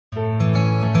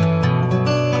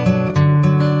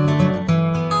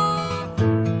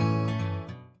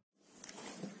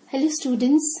Hello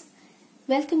students,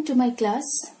 welcome to my class.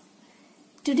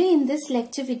 Today in this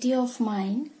lecture video of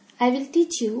mine, I will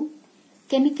teach you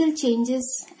chemical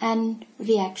changes and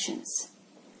reactions.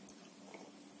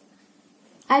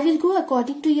 I will go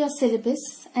according to your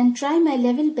syllabus and try my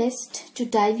level best to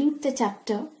dilute the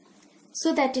chapter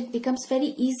so that it becomes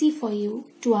very easy for you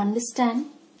to understand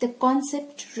the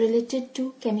concept related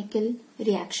to chemical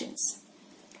reactions.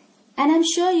 And I'm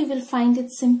sure you will find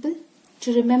it simple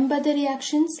to remember the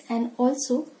reactions and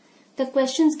also the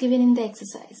questions given in the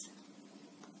exercise.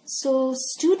 So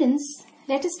students,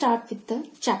 let us start with the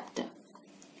chapter.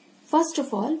 First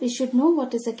of all, we should know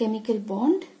what is a chemical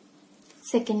bond.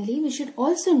 Secondly, we should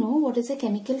also know what is a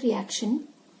chemical reaction.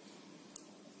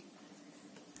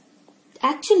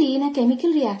 Actually, in a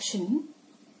chemical reaction,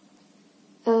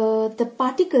 the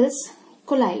particles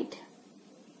collide,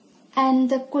 and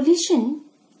the collision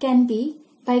can be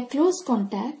by close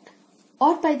contact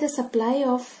or by the supply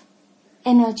of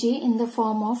energy in the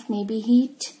form of maybe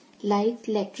heat, light,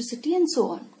 electricity and so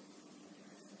on.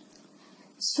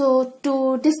 So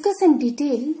to discuss in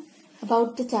detail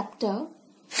about the chapter,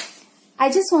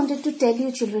 I just wanted to tell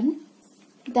you children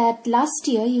that last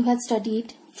year you had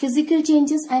studied physical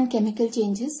changes and chemical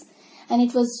changes, and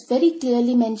it was very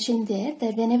clearly mentioned there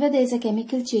that whenever there is a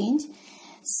chemical change,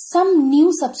 some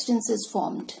new substance is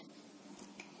formed.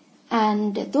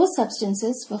 And those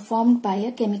substances were formed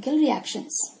by chemical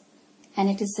reactions. And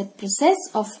it is the process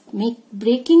of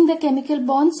breaking the chemical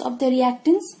bonds of the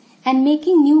reactants and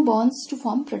making new bonds to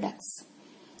form products.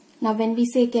 Now when we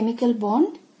say chemical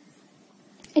bond,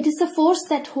 it is the force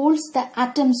that holds the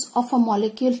atoms of a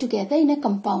molecule together in a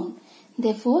compound.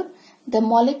 Therefore, the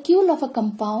molecule of a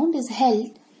compound is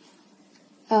held,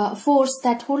 force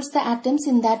that holds the atoms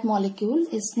in that molecule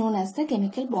is known as the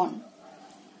chemical bond.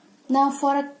 Now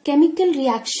for a chemical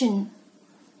reaction,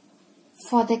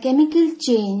 for the chemical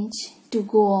change to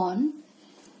go on,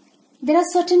 there are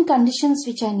certain conditions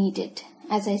which are needed.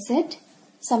 As I said,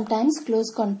 sometimes close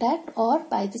contact or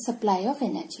by the supply of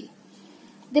energy.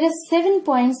 There are 7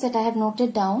 points that I have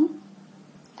noted down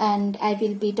and I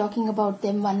will be talking about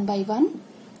them one by one.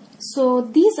 So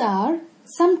these are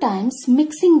sometimes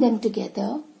mixing them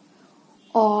together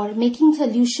or making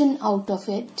solution out of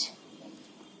it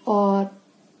or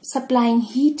supplying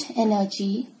heat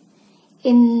energy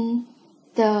in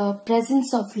the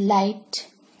presence of light,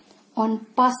 on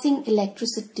passing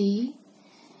electricity,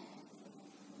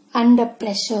 under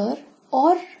pressure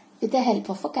or with the help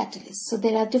of a catalyst. So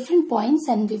there are different points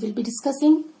and we will be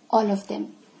discussing all of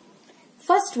them.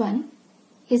 First one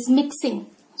is mixing.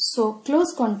 So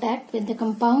close contact, when the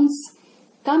compounds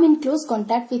come in close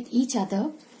contact with each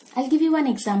other. I'll give you one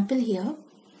example here.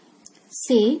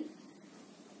 Say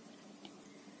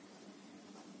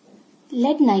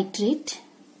lead nitrate,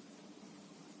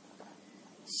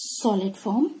 solid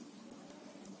form,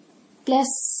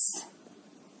 plus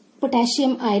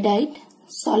potassium iodide,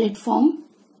 solid form.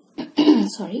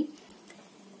 Sorry.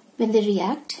 When they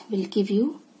react, will give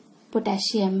you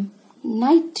potassium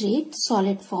nitrate,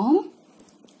 solid form,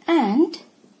 and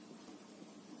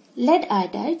lead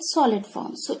iodide, solid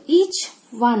form. So each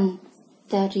one,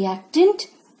 the reactant,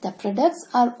 the products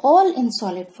are all in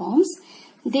solid forms.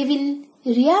 They will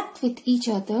react with each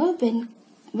other when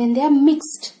they are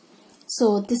mixed.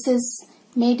 So this is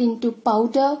made into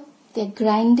powder, they are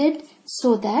grinded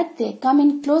so that they come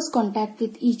in close contact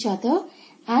with each other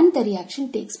and the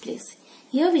reaction takes place.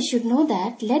 Here we should know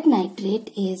that lead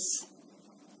nitrate is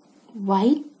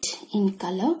white in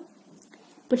color.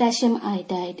 Potassium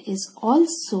iodide is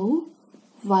also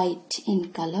white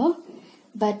in color,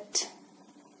 but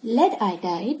lead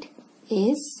iodide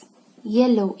is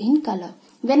yellow in color.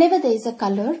 Whenever there is a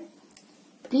color,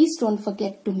 please don't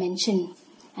forget to mention.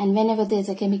 And whenever there is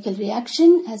a chemical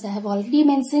reaction, as I have already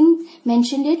mentioned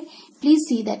it, please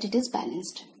see that it is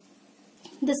balanced.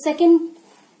 The second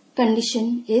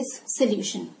condition is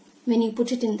solution, when you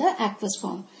put it in the aqueous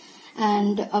form.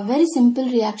 And a very simple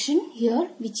reaction here,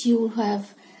 which you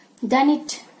have done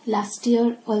it last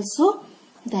year also,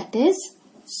 that is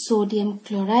sodium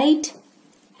chloride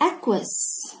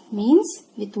aqueous, means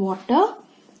with water,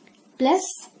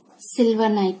 plus silver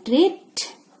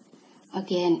nitrate,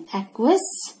 again aqueous,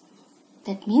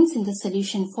 that means in the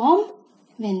solution form.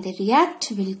 When they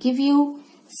react, will give you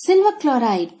silver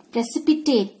chloride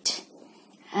precipitate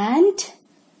and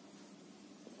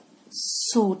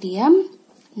sodium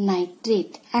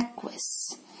nitrate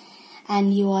aqueous.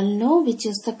 And you all know which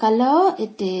is the color.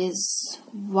 It is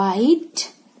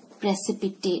white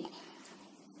precipitate.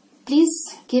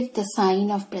 Please give the sign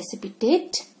of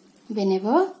precipitate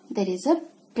whenever there is a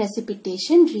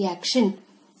precipitation reaction.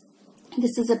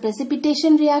 This is a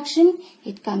precipitation reaction.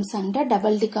 It comes under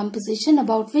double decomposition,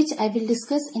 about which I will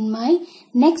discuss in my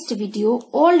next video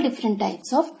all different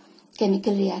types of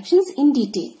chemical reactions in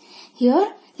detail.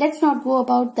 Here, let's not go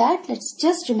about that. Let's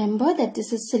just remember that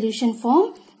this is solution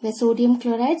form where sodium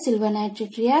chloride, silver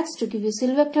nitrate reacts to give you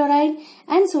silver chloride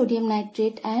and sodium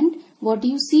nitrate. And what do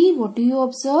you see? What do you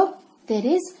observe? There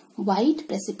is white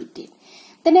precipitate.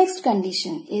 The next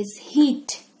condition is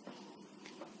heat.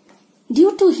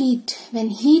 Due to heat,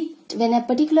 when a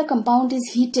particular compound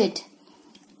is heated,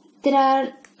 there are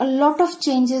a lot of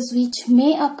changes which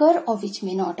may occur or which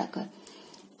may not occur.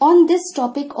 On this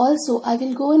topic also, I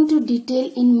will go into detail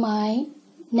in my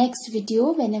next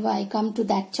video whenever I come to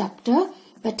that chapter.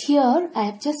 But here I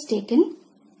have just taken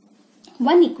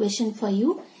one equation for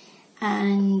you,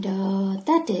 and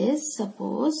that is,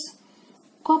 suppose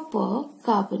copper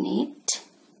carbonate,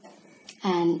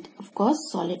 and of course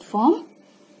solid form.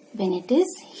 When it is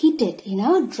heated in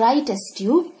a dry test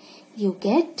tube, you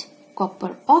get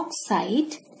copper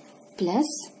oxide plus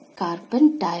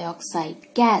carbon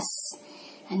dioxide gas.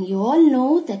 And you all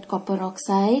know that copper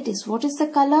oxide is, what is the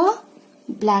color?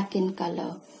 Black in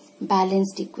color.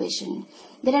 Balanced equation.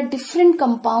 There are different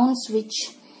compounds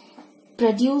which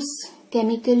produce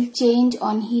chemical change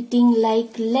on heating,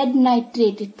 like lead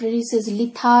nitrate. It produces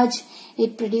litharge.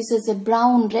 It produces a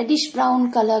brown, reddish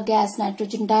brown color gas,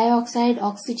 nitrogen dioxide,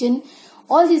 oxygen.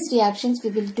 All these reactions we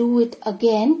will do it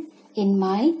again in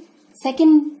my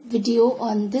second video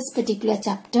on this particular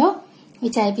chapter,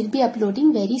 which I will be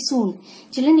uploading very soon.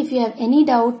 Children, if you have any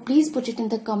doubt, please put it in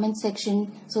the comment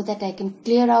section so that I can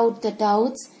clear out the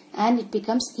doubts and it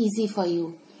becomes easy for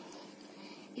you.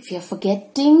 If you are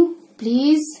forgetting,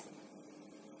 please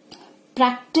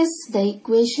practice the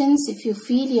equations. If you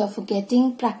feel you are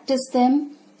forgetting, practice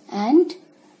them and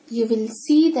you will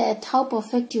see that how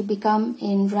perfect you become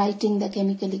in writing the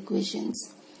chemical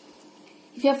equations.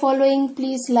 If you are following,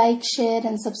 please like, share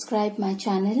and subscribe my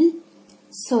channel.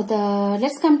 So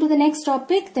let's come to the next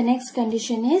topic. The next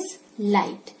condition is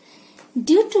light.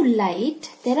 Due to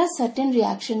light, there are certain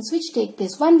reactions which take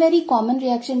place. One very common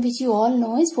reaction which you all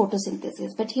know is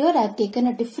photosynthesis. But here I have taken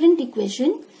a different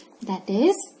equation, that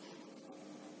is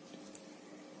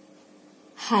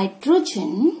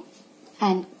hydrogen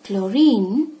and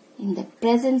chlorine in the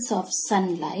presence of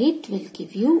sunlight will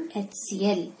give you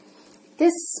HCl.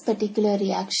 This particular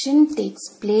reaction takes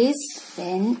place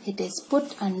when it is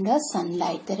put under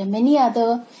sunlight. There are many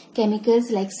other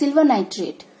chemicals like silver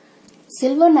nitrate.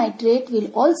 Silver nitrate will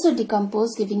also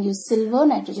decompose, giving you silver,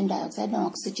 nitrogen dioxide and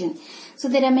oxygen. So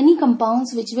there are many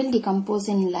compounds which will decompose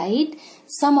in light.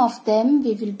 Some of them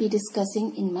we will be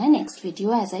discussing in my next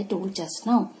video, as I told just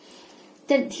now.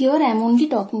 Here I am only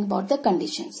talking about the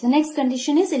conditions. The next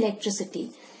condition is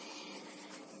electricity.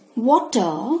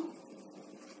 Water,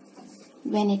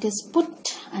 when it is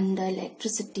put under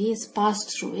electricity, is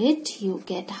passed through it, you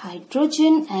get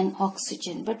hydrogen and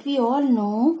oxygen. But we all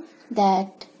know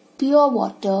that pure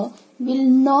water will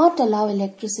not allow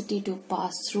electricity to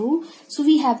pass through. So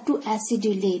we have to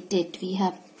acidulate it. We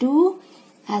have to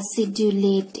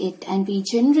acidulate it, and we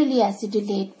generally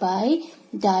acidulate by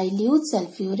dilute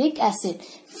sulfuric acid.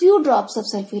 Few drops of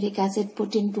sulfuric acid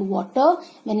put into water.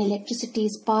 When electricity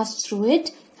is passed through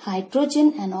it,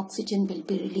 hydrogen and oxygen will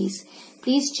be released.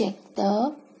 Please check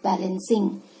the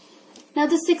balancing. Now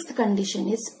the sixth condition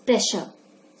is pressure.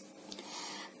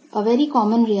 A very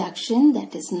common reaction,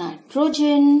 that is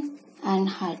nitrogen and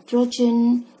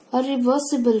hydrogen, a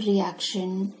reversible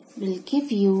reaction, will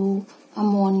give you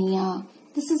ammonia.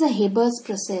 This is a Haber's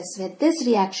process where this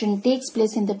reaction takes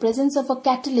place in the presence of a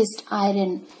catalyst,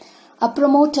 iron, a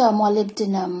promoter,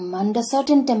 molybdenum, under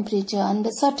certain temperature, under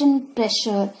certain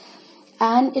pressure,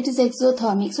 and it is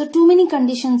exothermic. So too many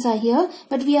conditions are here,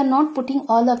 but we are not putting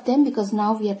all of them because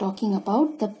now we are talking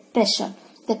about the pressure.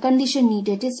 The condition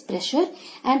needed is pressure,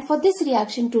 and for this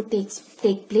reaction to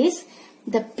take place,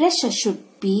 the pressure should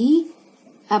be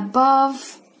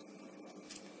above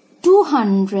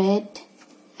 200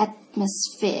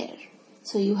 atmosphere.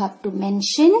 So you have to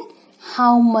mention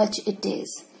how much it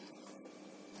is.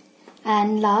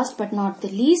 And last but not the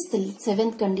least, the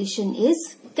seventh condition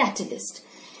is catalyst.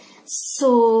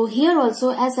 So here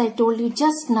also, as I told you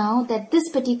just now, that this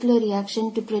particular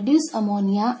reaction to produce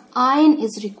ammonia, iron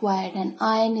is required, and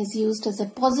iron is used as a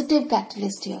positive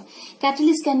catalyst here.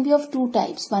 Catalyst can be of two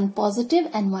types, one positive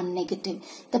and one negative.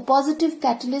 The positive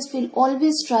catalyst will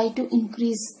always try to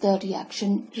increase the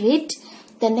reaction rate.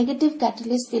 The negative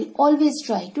catalyst will always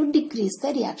try to decrease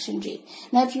the reaction rate.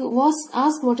 Now if you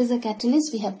ask what is a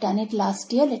catalyst, we have done it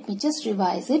last year. Let me just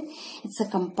revise it. It's a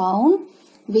compound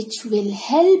which will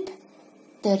help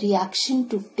the reaction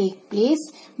to take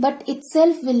place, but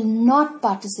itself will not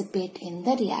participate in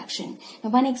the reaction.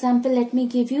 Now, one example let me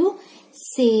give you.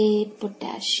 Say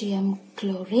potassium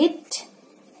chlorate.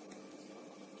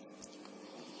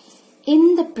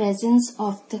 In the presence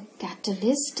of the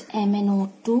catalyst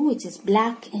MnO2, which is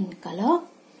black in color,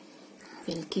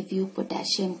 will give you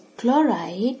potassium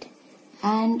chloride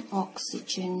and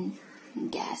oxygen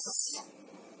gas.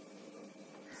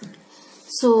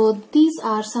 So these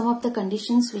are some of the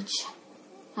conditions which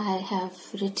I have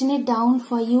written it down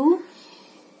for you.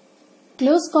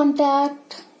 Close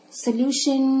contact,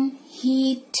 solution,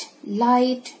 heat,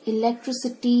 light,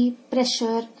 electricity,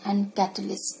 pressure and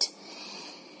catalyst.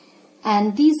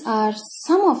 And these are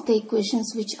some of the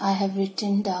equations which I have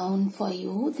written down for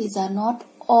you. These are not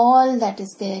all that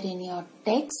is there in your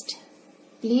text.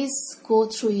 Please go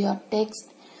through your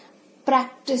text,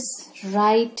 practice,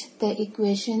 write the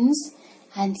equations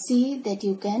and see that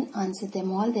you can answer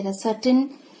them all. There are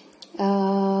certain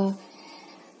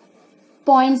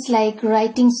points like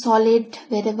writing solid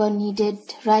wherever needed,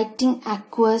 writing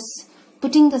aqueous,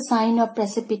 putting the sign of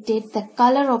precipitate, the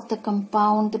color of the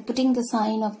compound, putting the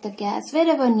sign of the gas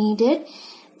wherever needed,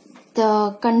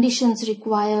 the conditions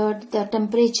required, the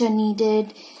temperature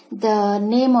needed, the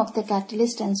name of the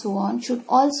catalyst and so on should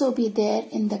also be there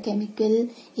in the chemical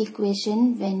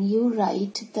equation when you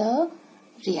write the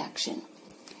reaction.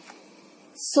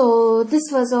 So this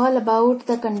was all about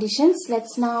the conditions.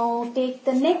 Let's now take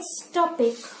the next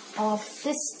topic of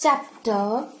this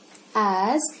chapter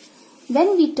as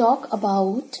when we talk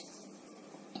about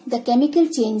the chemical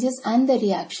changes and the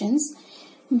reactions.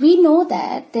 We know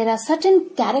that there are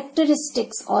certain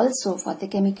characteristics also for the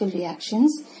chemical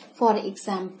reactions. For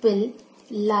example,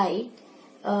 like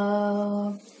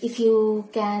if you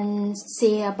can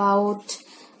say about,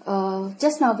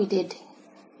 just now we did,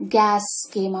 gas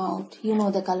came out, you know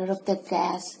the color of the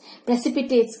gas.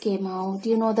 Precipitates came out,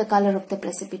 you know the color of the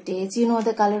precipitates, you know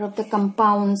the color of the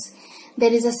compounds.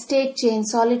 There is a state change,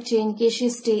 solid change,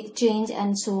 gaseous state change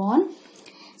and so on.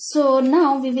 So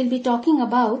now we will be talking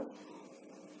about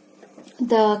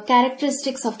the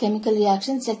characteristics of chemical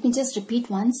reactions. Let me just repeat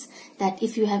once that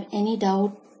if you have any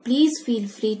doubt, please feel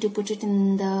free to put it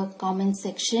in the comment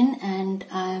section and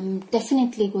I am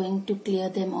definitely going to clear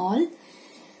them all.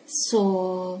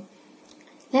 So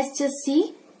let's just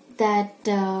see that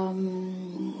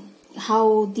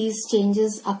how these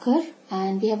changes occur,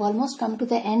 and we have almost come to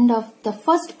the end of the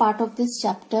first part of this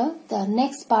chapter. The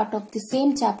next part of the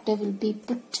same chapter will be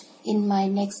put in my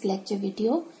next lecture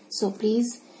video, so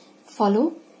please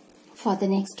follow for the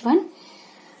next one.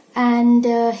 And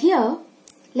here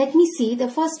let me see, the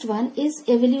first one is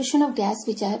evolution of gas,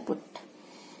 which I have put.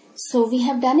 So we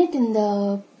have done it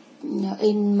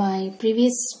in my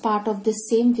previous part of this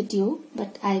same video,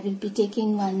 but I will be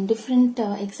taking one different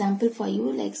example for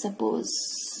you, like suppose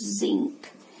zinc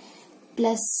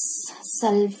plus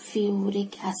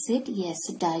sulfuric acid. Yes,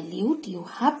 dilute, you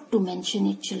have to mention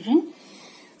it, children.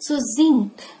 So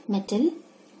zinc metal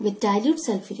with dilute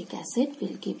sulfuric acid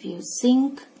will give you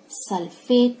zinc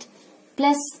sulfate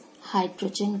plus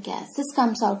hydrogen gas. This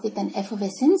comes out with an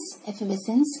effervescence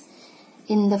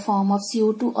in the form of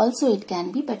CO2 also it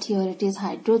can be, but here it is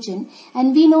hydrogen,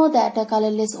 and we know that a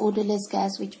colorless, odorless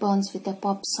gas which burns with a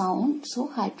pop sound, so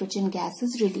hydrogen gas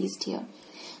is released here.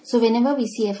 So whenever we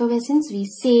see effervescence, we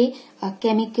say a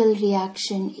chemical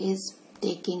reaction is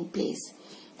taking place.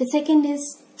 The second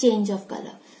is change of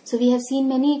color. So we have seen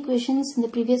many equations in the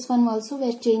previous one also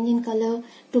where change in color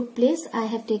took place. I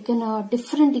have taken a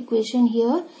different equation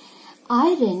here.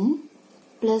 Iron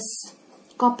plus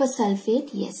copper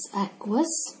sulfate, yes,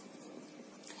 aqueous.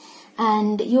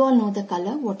 And you all know the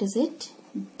color. What is it?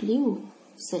 Blue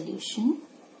solution.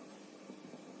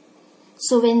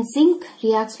 So when zinc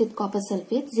reacts with copper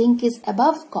sulfate, zinc is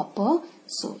above copper.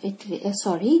 So it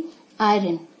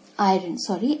iron.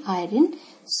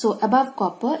 So above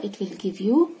copper, it will give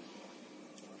you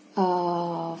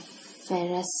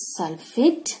ferrous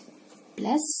sulfate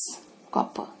plus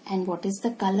copper. And what is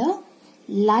the color?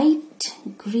 Light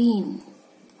green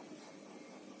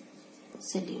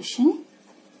solution.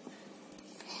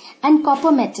 And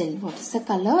copper metal, what is the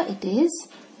color? It is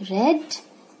red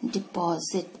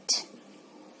deposit.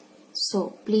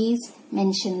 So please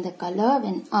mention the color.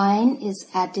 When iron is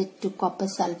added to copper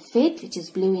sulfate, which is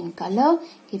blue in color,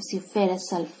 gives you ferrous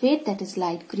sulfate, that is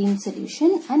light green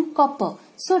solution, and copper,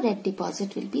 so red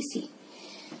deposit will be C.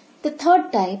 The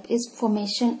third type is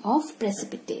formation of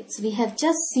precipitates. We have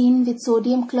just seen with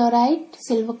sodium chloride,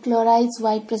 silver chloride's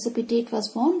white precipitate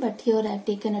was formed, but here I have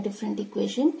taken a different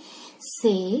equation.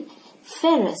 Say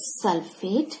ferrous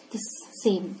sulfate, this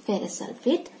same ferrous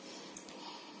sulfate,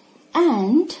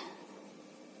 and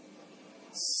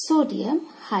sodium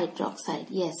hydroxide.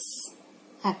 Yes,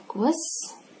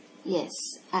 aqueous. Yes,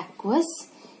 aqueous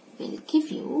will give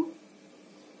you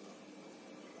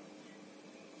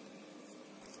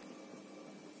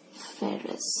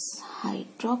ferrous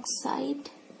hydroxide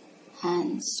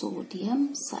and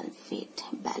sodium sulfate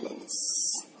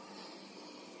balance.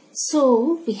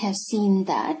 So we have seen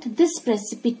that this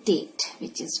precipitate,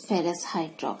 which is ferrous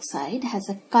hydroxide, has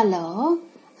a color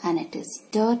and it is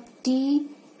dirty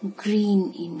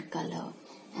green in color,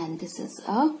 and this is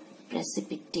a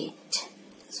precipitate.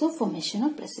 So formation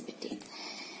of precipitate.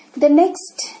 The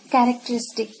next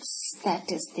characteristics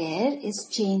that is there is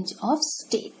change of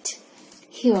state.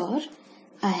 Here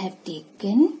I have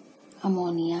taken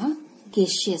ammonia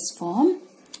gaseous form,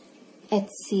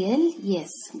 HCl, yes,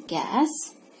 gas,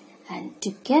 and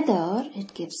together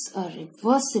it gives a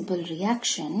reversible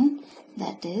reaction,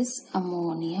 that is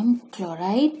ammonium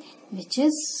chloride, which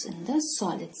is in the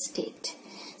solid state.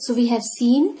 So we have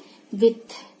seen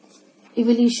with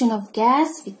evolution of gas,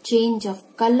 with change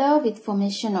of color, with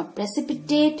formation of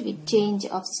precipitate, with change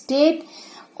of state,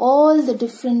 all the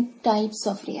different types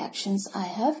of reactions I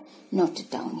have noted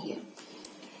down here.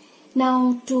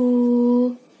 Now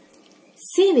to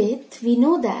save it, we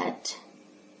know that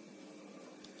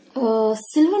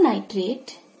silver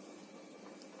nitrate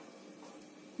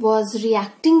was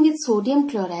reacting with sodium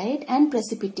chloride and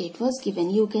precipitate was given.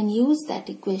 You can use that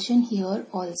equation here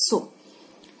also.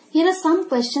 Here are some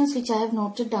questions which I have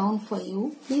noted down for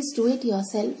you. Please do it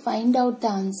yourself. Find out the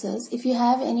answers. If you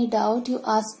have any doubt, you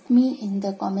ask me in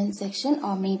the comment section,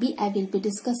 or maybe I will be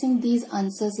discussing these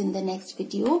answers in the next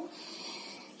video.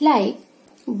 Like,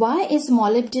 why is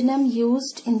molybdenum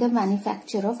used in the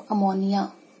manufacture of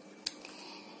ammonia?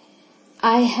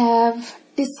 I have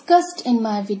discussed in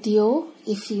my video.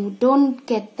 If you don't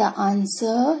get the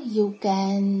answer, you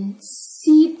can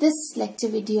see this lecture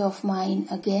video of mine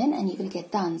again and you will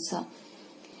get the answer.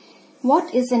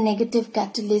 What is a negative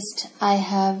catalyst? I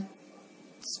have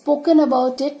spoken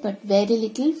about it but very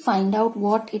little. Find out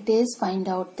what it is, find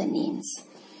out the names.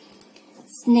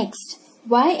 Next,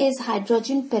 why is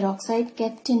hydrogen peroxide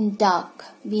kept in dark?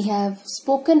 We have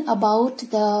spoken about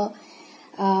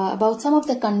some of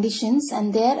the conditions,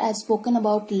 and there I have spoken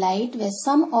about light, where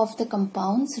some of the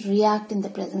compounds react in the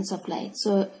presence of light.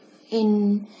 So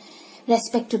in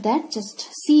respect to that, just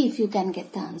see if you can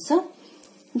get the answer.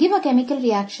 Give a chemical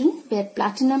reaction where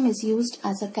platinum is used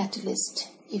as a catalyst.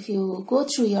 If you go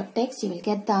through your text, you will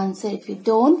get the answer. If you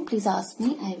don't, please ask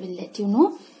me, I will let you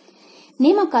know.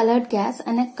 Name a colored gas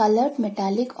and a colored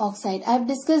metallic oxide. I have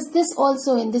discussed this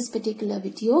also in this particular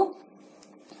video.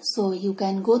 So you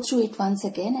can go through it once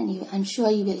again and I'm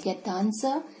sure you will get the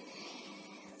answer.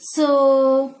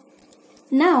 So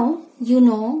now you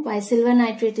know why silver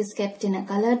nitrate is kept in a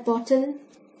colored bottle.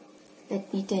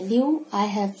 Let me tell you, I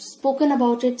have spoken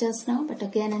about it just now, but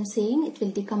again I'm saying it will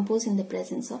decompose in the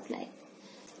presence of light.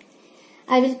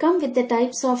 I will come with the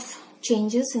types of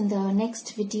changes in the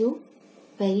next video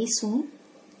very soon.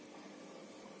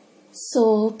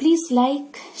 So please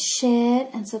like, share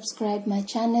and subscribe my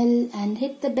channel and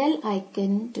hit the bell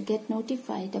icon to get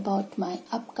notified about my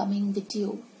upcoming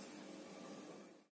video.